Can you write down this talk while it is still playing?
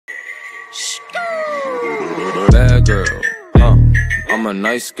I'm a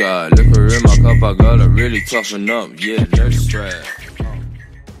nice guy. Liquor in my cup, I gotta really toughen up. Yeah, nurse strap.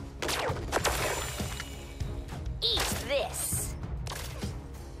 Eat this.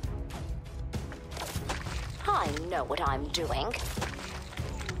 I know what I'm doing.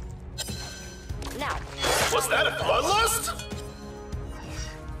 Now. Was that a bloodlust?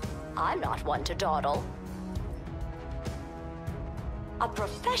 I'm not one to dawdle. A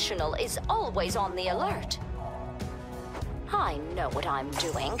professional is always on the alert. I know what I'm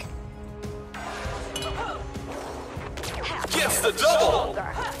doing. Gets the double!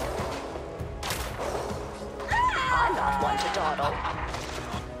 I'm not one to dawdle.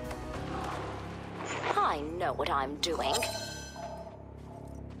 I know what I'm doing.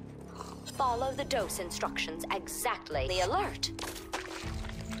 Follow the dose instructions exactly. The alert.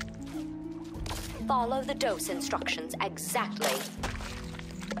 Follow the dose instructions exactly.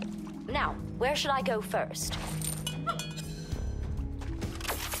 Now, where should I go first?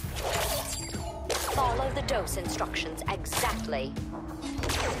 Follow the dose instructions exactly.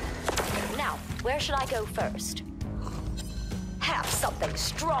 Now, where should I go first? Have something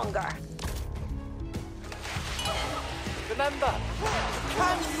stronger. Remember, you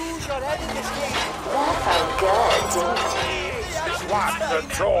can use your head in this game. That felt good, didn't it? What the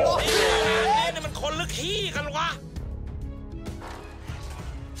troll?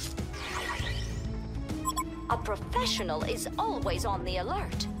 A professional is always on the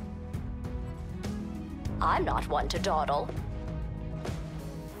alert. I'm not one to dawdle.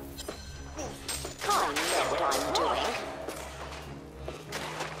 I know what I'm doing.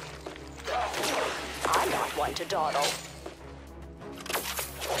 I'm not one to dawdle.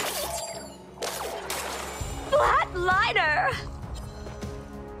 Flatliner!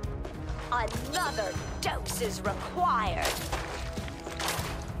 Another dose is required.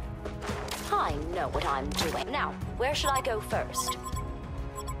 I know what I'm doing. Now, where should I go first?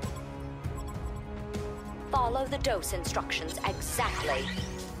 Follow the dose instructions exactly.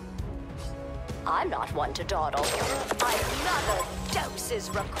 I'm not one to dawdle. Another dose is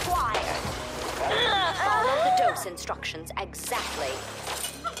required. Follow the dose instructions exactly.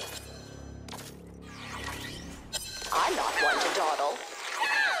 I'm not one to dawdle.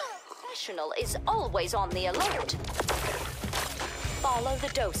 Professional is always on the alert. Follow the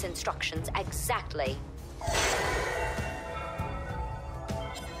dose instructions exactly.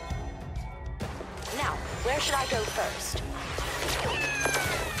 Now, where should I go first?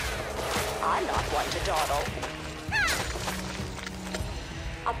 I'm not one to dawdle.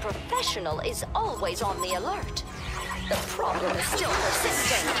 A professional is always on the alert. The problem is still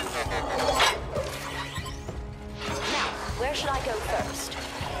persisting. Now, where should I go first?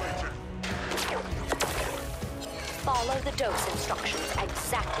 Follow the dose instructions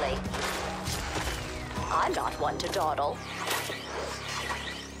exactly. I'm not one to dawdle.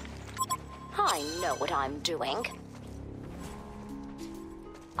 I know what I'm doing.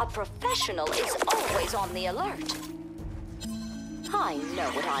 A professional is always on the alert. I know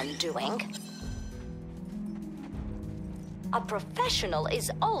what I'm doing. A professional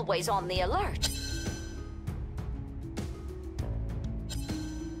is always on the alert.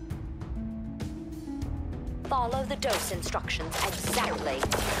 Follow the dose instructions exactly.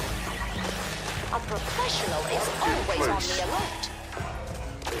 A professional is always on the alert.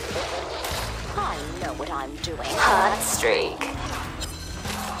 I know what I'm doing. Hot streak.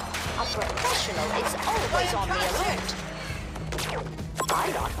 A professional is always on the alert.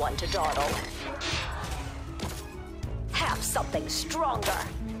 I'm not one to dawdle. Have something stronger.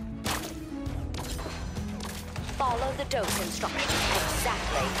 Follow the dose instructions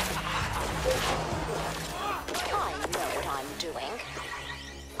exactly. I know what I'm doing.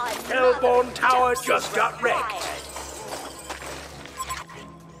 Hellborn Tower just got wrecked.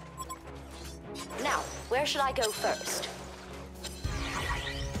 Now, where should I go first?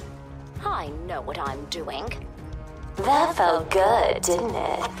 I know what I'm doing. That felt good, didn't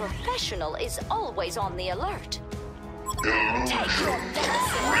it? A professional is always on the alert. Illusion.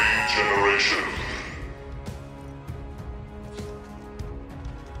 Regeneration.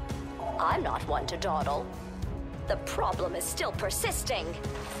 I'm not one to dawdle. The problem is still persisting.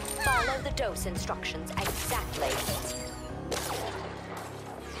 Follow the dose instructions exactly.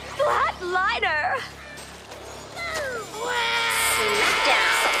 Flatliner! Smack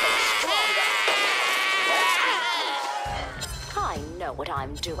down something stronger. I know what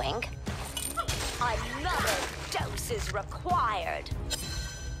I'm doing. Another dose is required.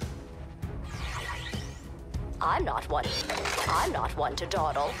 I'm not one to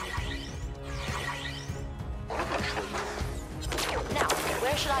dawdle. Now,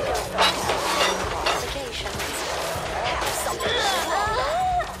 where should I go first? Qualifications. Have something strong.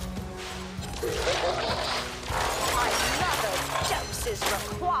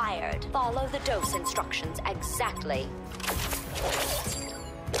 Follow the dose instructions exactly.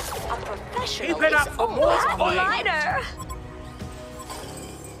 A professional Keep it up is for more always points. lighter.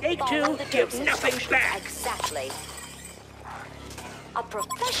 Take Follow two, the give dose nothing instructions back. exactly. A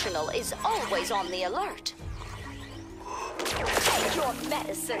professional is always on the alert. Take your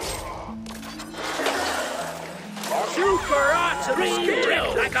medicine. Super awesome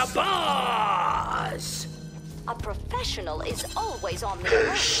skill like a boss. A professional is always on the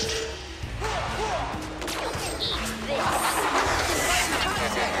alert. Eat this.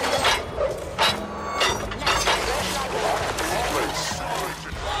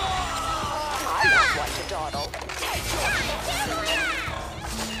 I'm not one to dawdle.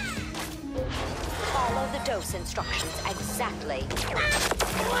 Follow the dose instructions exactly.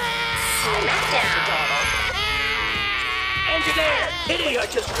 Smackdown. Engineer, Kitty are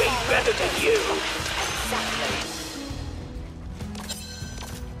just way better than you. Exactly.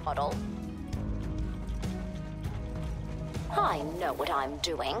 Dawdle. I know what I'm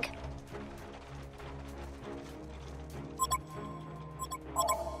doing.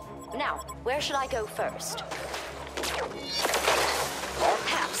 Now, where should I go first?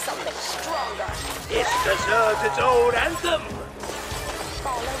 Have something stronger. It deserves its own anthem.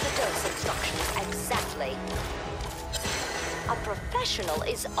 Follow the dose instructions exactly. A professional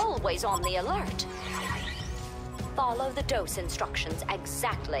is always on the alert. Follow the dose instructions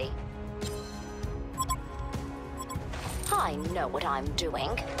exactly. I know what I'm doing.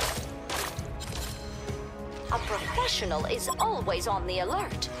 A professional is always on the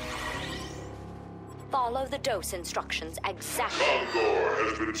alert. Follow the dose instructions exactly. Condor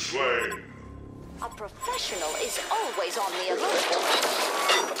has been slain. A professional is always on the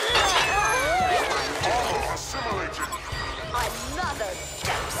alert. Assimilated. Another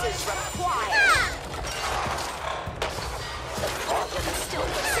dose is required. The problem is still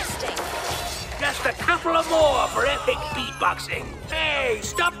persisting. Just a couple of more for epic beatboxing. Hey,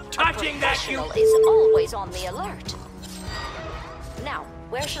 stop touching that, you... Professional is always on the alert. Now,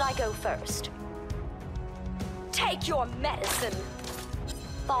 where should I go first? Take your medicine.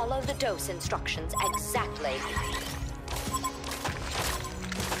 Follow the dose instructions exactly.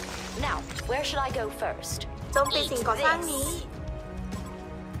 Now, where should I go first? จงปิดสิ่งก่อสร้างนี้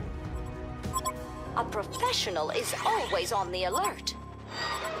A professional is always on the alert.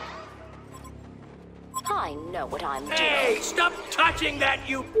 I know what I'm doing. Hey, stop touching that,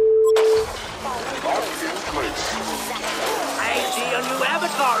 you... Follow the dose instructions exactly. I see a new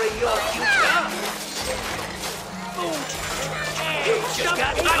avatar in your future. Hey, stop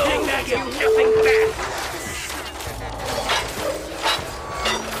touching that, you nothing back.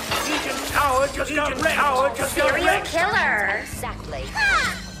 Legion Tower just got wrecked. Serial killer Exactly.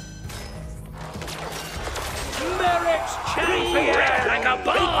 Merrick's champion like a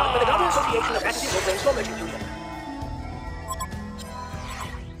bomb. The Government Association of Active Brainstorming Union.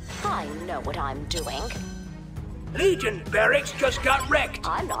 I know what I'm doing. Legion Barracks just got wrecked.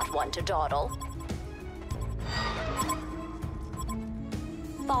 I'm not one to dawdle.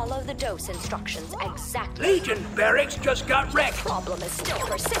 Follow the dose instructions exactly. Legion Barracks just got wrecked. Problem is still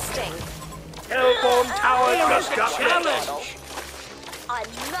persisting. Hellborn Tower just got Challenge. wrecked.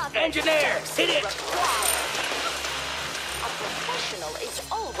 Another Engineer, dose hit is it. required. A professional is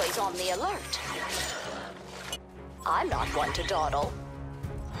always on the alert. I'm not one to dawdle.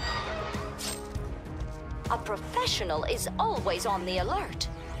 A professional is always on the alert.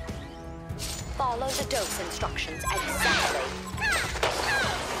 Follow the dose instructions exactly.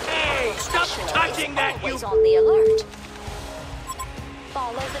 Hey, stop Professional touching is that, you... always on the alert.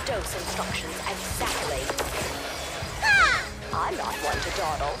 Follow the dose instructions exactly. I'm not one to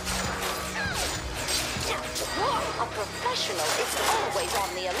dawdle. A professional is always on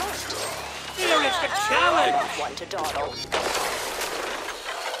the alert. Here is the I'm challenge. not one to dawdle.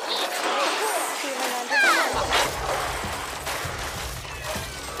 Feeling under the weather.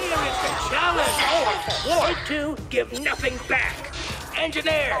 Here is the challenge. Take two, give nothing back.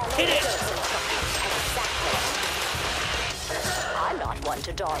 Engineer, hit it. Exactly. I'm not one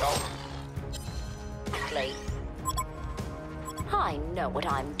to dawdle. Exactly. I know what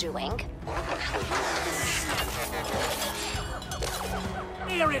I'm doing.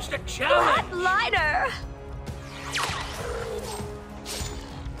 Here is the challenge. Lighter!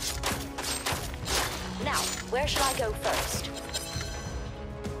 Now, where should I go first?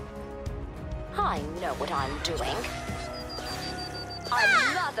 I know what I'm doing.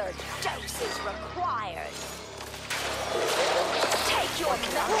 Another dose is required. Take your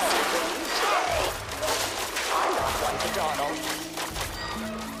medicine. I'm not one to dawdle.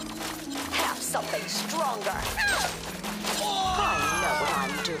 Have something stronger. I know what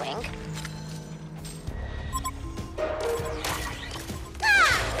I'm doing.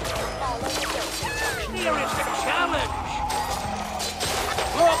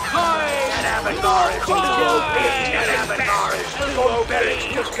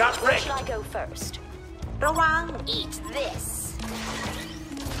 just got Where wrecked. should I go first? ระวัง Eat this.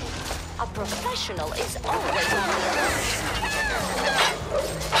 A professional is always on the alert.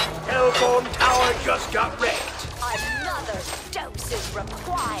 Hellborn Tower just got wrecked. Another dose is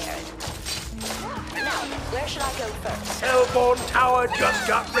required. Now, where should I go first? Hellborn Tower just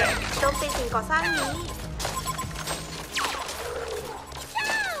got wrecked. โจมตีสิ่งก่อสร้างนี้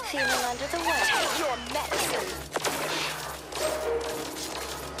Feeling under the weather. Take your medicine.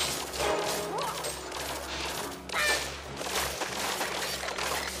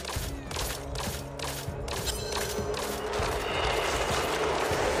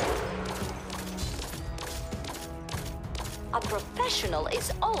 A professional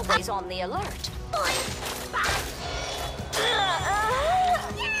is always on the alert.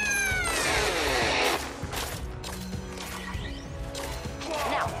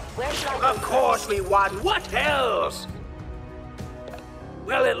 Now, where should I go Of course first? we won. What else?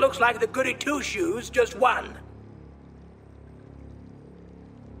 Well, it looks like the goody two-shoes just won.